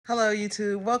Hello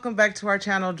YouTube, welcome back to our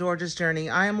channel, Georgia's Journey.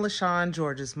 I am LaShawn,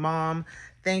 Georgia's mom.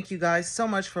 Thank you guys so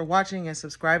much for watching and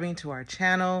subscribing to our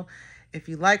channel. If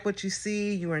you like what you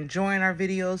see, you're enjoying our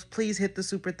videos, please hit the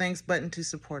super thanks button to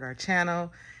support our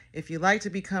channel. If you'd like to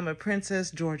become a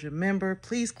Princess Georgia member,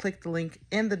 please click the link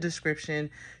in the description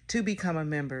to become a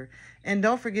member. And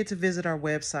don't forget to visit our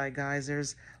website, guys.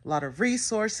 There's a lot of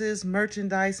resources,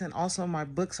 merchandise, and also my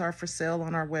books are for sale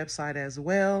on our website as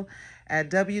well at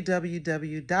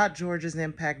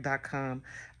www.georgiasimpact.com.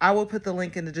 I will put the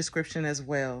link in the description as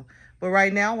well. But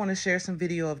right now, I want to share some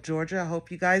video of Georgia. I hope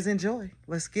you guys enjoy.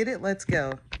 Let's get it. Let's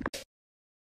go.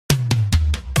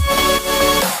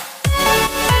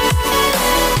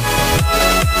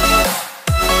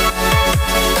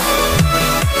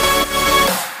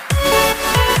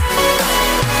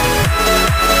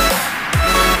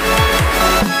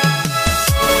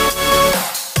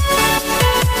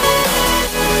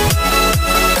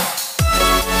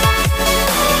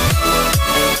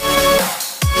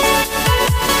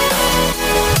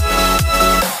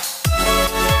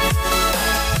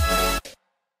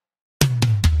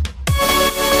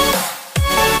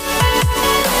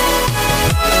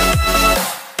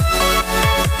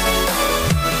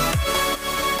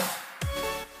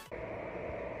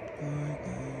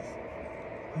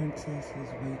 Princess is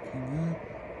waking up.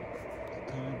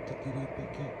 It's time to get up and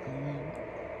get going.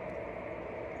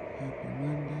 Happy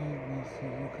Monday. We'll see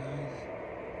you guys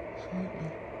shortly.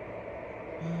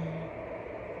 Bye.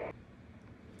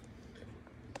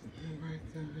 Alright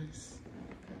guys.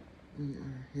 We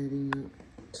are heading up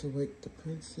to wake the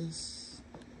princess.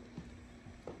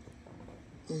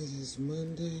 It is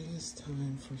Monday. It's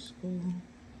time for school.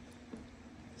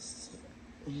 So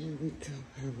here we go.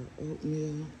 Have our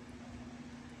oatmeal.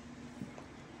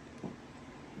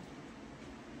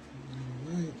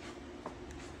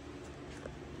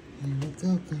 Here we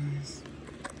go, guys.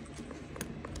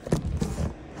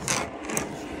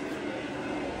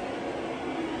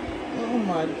 Oh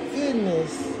my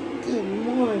goodness. Good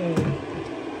morning.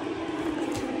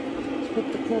 Let's put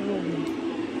the cover in.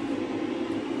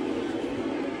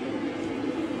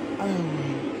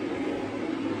 Alright.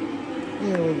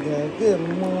 Here we go. Good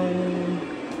morning.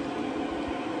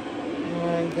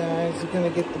 Alright, guys. We're going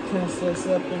to get the princess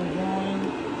up and going.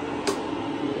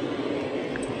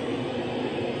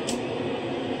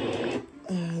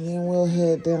 We'll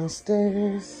head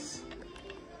downstairs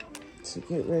to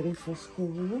get ready for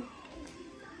school.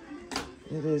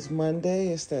 It is Monday.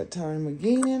 It's that time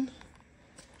again.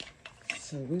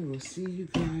 So we will see you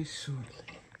guys shortly.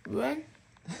 What?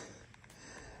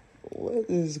 What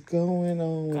is going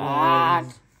on?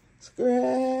 God.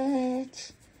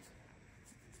 Scratch.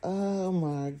 Oh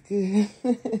my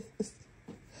goodness.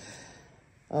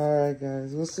 All right,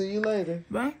 guys. We'll see you later.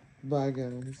 Bye. Bye,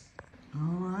 guys.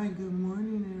 All right, good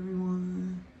morning,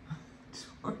 everyone.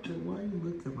 Georgia, why are you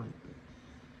looking like that?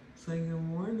 Say good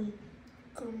morning.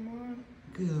 Good morning.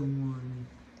 Good morning.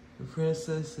 The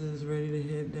princess is ready to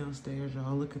head downstairs.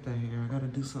 Y'all, look at that hair. I got to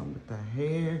do something with that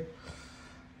hair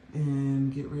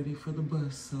and get ready for the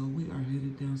bus. So we are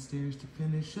headed downstairs to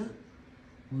finish up.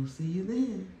 We'll see you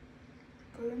then.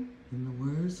 Good. In the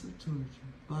words of Georgia.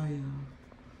 Bye, y'all.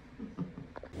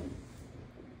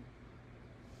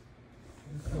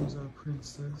 Here comes our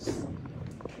princess,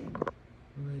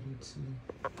 ready to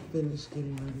finish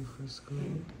getting ready for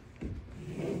school.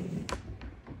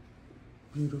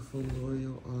 Beautiful,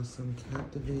 loyal, awesome,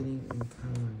 captivating, and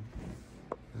kind.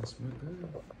 That's my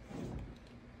girl.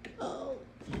 Oh.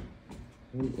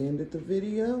 We ended the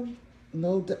video.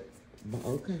 No doubt.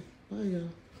 Okay. Bye, y'all.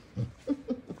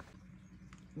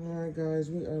 All right,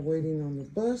 guys. We are waiting on the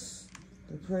bus.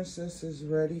 The princess is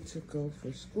ready to go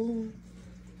for school.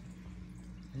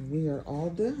 And we are all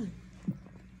done.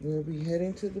 We'll be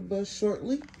heading to the bus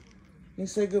shortly. You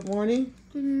say good morning?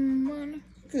 Good morning.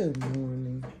 Good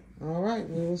morning. All right,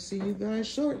 we will see you guys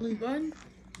shortly. Bye.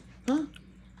 Huh?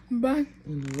 Bye.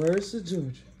 In the words of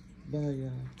Georgia. Bye,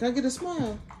 y'all. Can I get a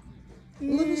smile? A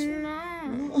little smile?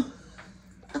 No.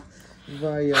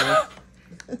 Bye, y'all.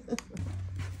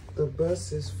 The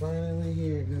bus is finally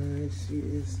here, guys. She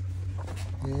is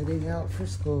heading out for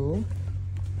school.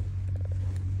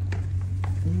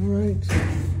 All right.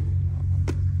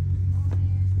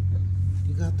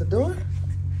 You got the door?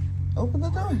 Open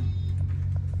the door.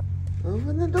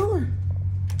 Open the door.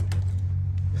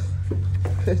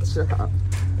 Good job.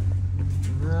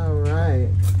 All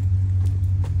right.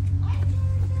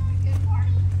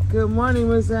 Good morning,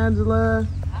 Miss Angela.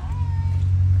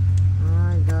 All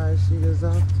right, guys. She is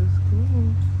off to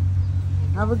school.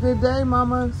 Have a good day,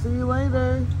 Mama. See you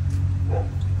later.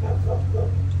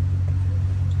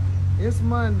 It's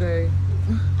Monday.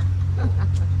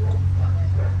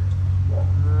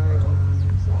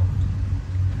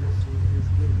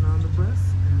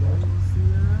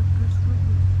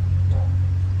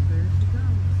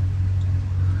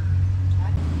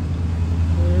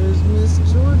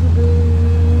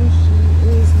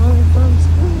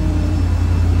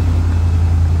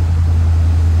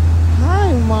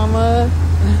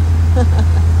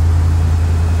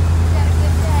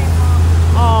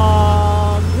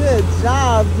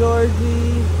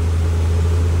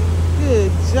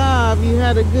 job. You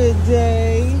had a good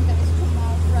day.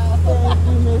 Thank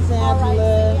you, Miss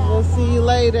Angela. Right, we'll see you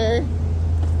later.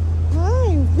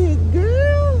 Hi, big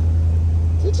girl.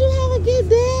 Did you have a good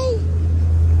day?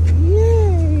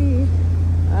 Yay.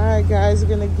 All right, guys,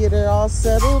 we're going to get her all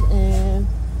settled and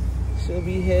she'll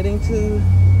be heading to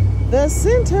the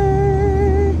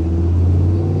center.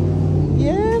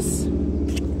 Yes.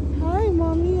 Hi,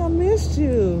 Mommy. I missed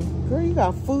you. Girl, you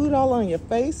got food all on your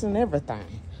face and everything.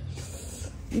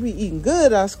 You be eating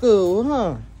good at school,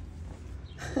 huh?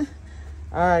 All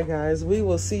right, guys. We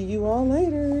will see you all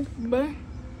later. Bye.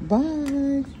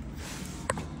 Bye.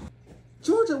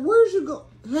 Georgia, where'd you go?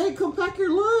 Hey, come pack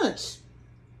your lunch.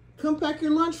 Come pack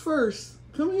your lunch first.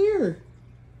 Come here.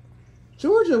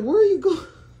 Georgia, where are you going?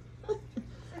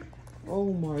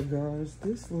 Oh my gosh,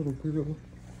 this little girl.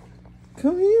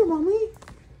 Come here, Mommy.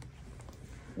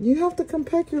 You have to come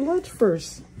pack your lunch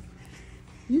first.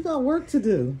 You got work to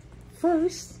do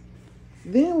first.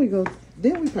 Then we go to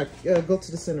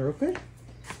the center, okay?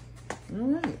 All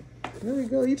right, there we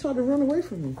go. You tried to run away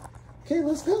from me. Okay,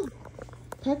 let's go.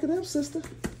 Pack it up, sister.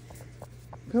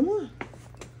 Come on.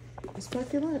 Let's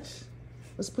pack your lunch.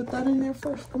 Let's put that in there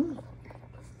first. Come on.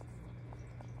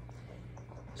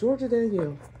 Georgia, there you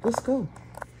go. Let's go.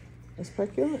 Let's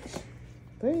pack your lunch.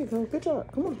 There you go. Good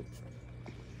job. Come on.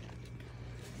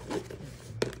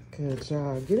 Good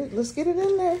job. Get it. Let's get it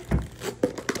in there.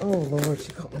 Oh, Lord.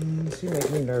 She makes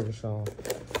me nervous, y'all.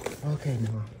 Okay,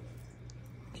 Mom.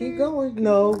 Keep going.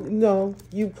 No.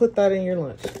 You put that in your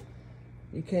lunch.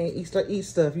 You can't eat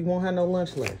stuff. You won't have no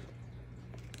lunch left.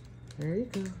 There you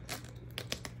go.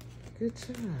 Good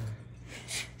job.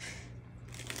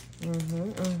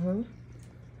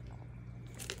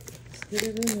 Let's get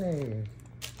it in there.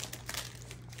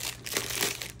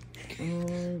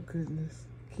 Oh, goodness.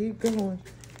 Keep going.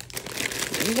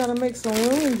 You gotta make some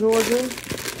room, Georgia.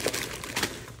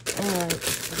 All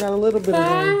right. You got a little bit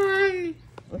of room.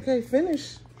 Okay,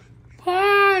 finish.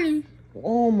 Potty.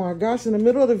 Oh my gosh, in the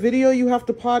middle of the video, you have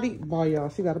to potty? Bye, y'all.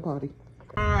 She got a potty.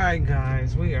 All right,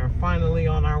 guys. We are finally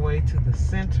on our way to the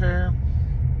center.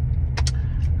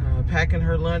 Packing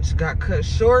her lunch got cut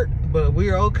short, but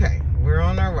we're okay. We're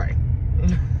on our way.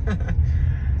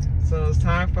 So it's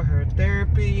time for her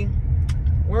therapy.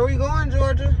 Where are we going,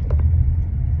 Georgia?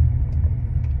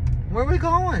 Where are we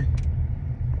going?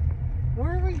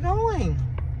 Where are we going?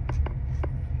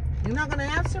 You're not gonna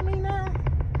answer me now?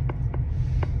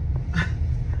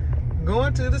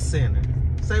 Going to the center.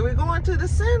 Say we're going to the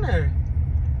center.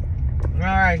 All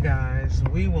right, guys.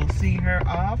 We will see her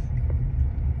off.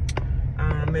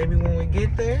 Maybe when we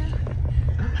get there.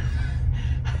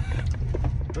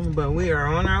 But we are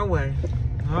on our way.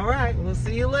 All right. We'll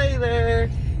see you later.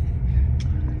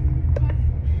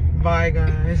 Bye,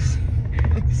 guys.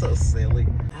 So silly.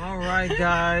 All right,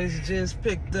 guys. Just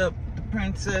picked up the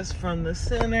princess from the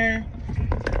center.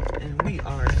 And we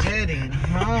are heading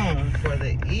home for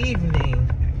the evening.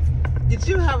 Did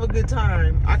you have a good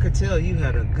time? I could tell you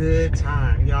had a good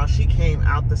time. Y'all, she came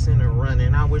out the center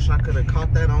running. I wish I could have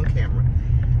caught that on camera.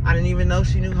 I didn't even know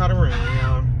she knew how to run,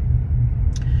 y'all.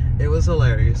 It was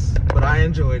hilarious, but I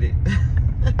enjoyed it.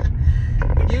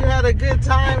 You had a good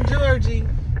time, Georgie.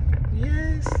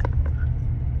 Yes.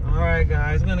 All right,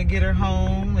 guys. I'm going to get her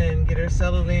home and get her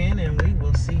settled in, and we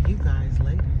will see you guys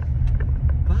later.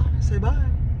 Bye. Say bye.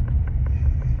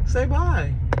 Say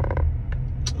bye.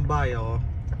 Bye, y'all.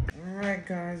 All right,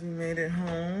 guys. We made it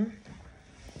home.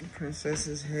 The princess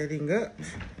is heading up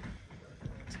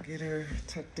to get her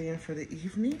tucked in for the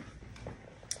evening.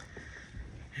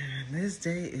 And this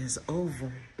day is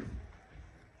over.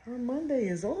 Our Monday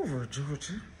is over,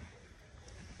 Georgia.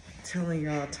 I'm telling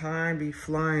y'all, time be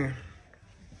flying.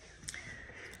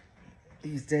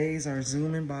 These days are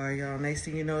zooming by, y'all. Next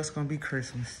thing you know, it's gonna be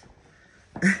Christmas.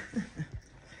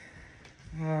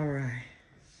 All right.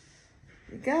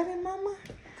 You got it, Mama?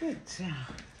 Good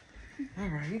job. All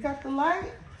right, you got the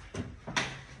light?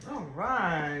 All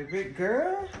right, big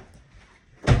girl.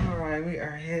 All right, we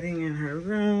are heading in her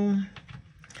room.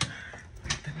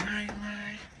 With the night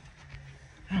light.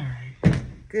 All right,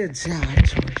 good job,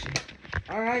 Georgie.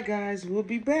 All right, guys, we'll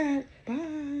be back.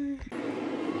 Bye.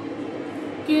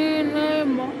 Good night,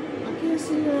 Mom. I can't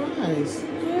see your eyes.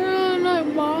 Good night,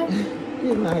 Mom.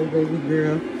 Good night, baby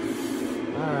girl.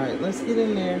 All right, let's get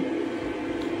in there.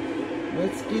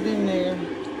 Let's get in there.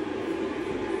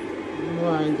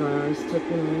 All right, guys, tuck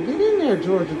in. Get in there,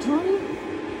 Georgia, Tony.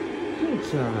 Good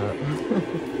job.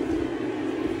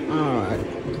 All right.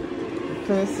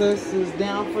 Princess is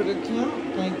down for the count.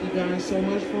 Thank you guys so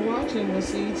much for watching. We'll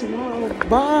see you tomorrow.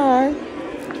 Bye.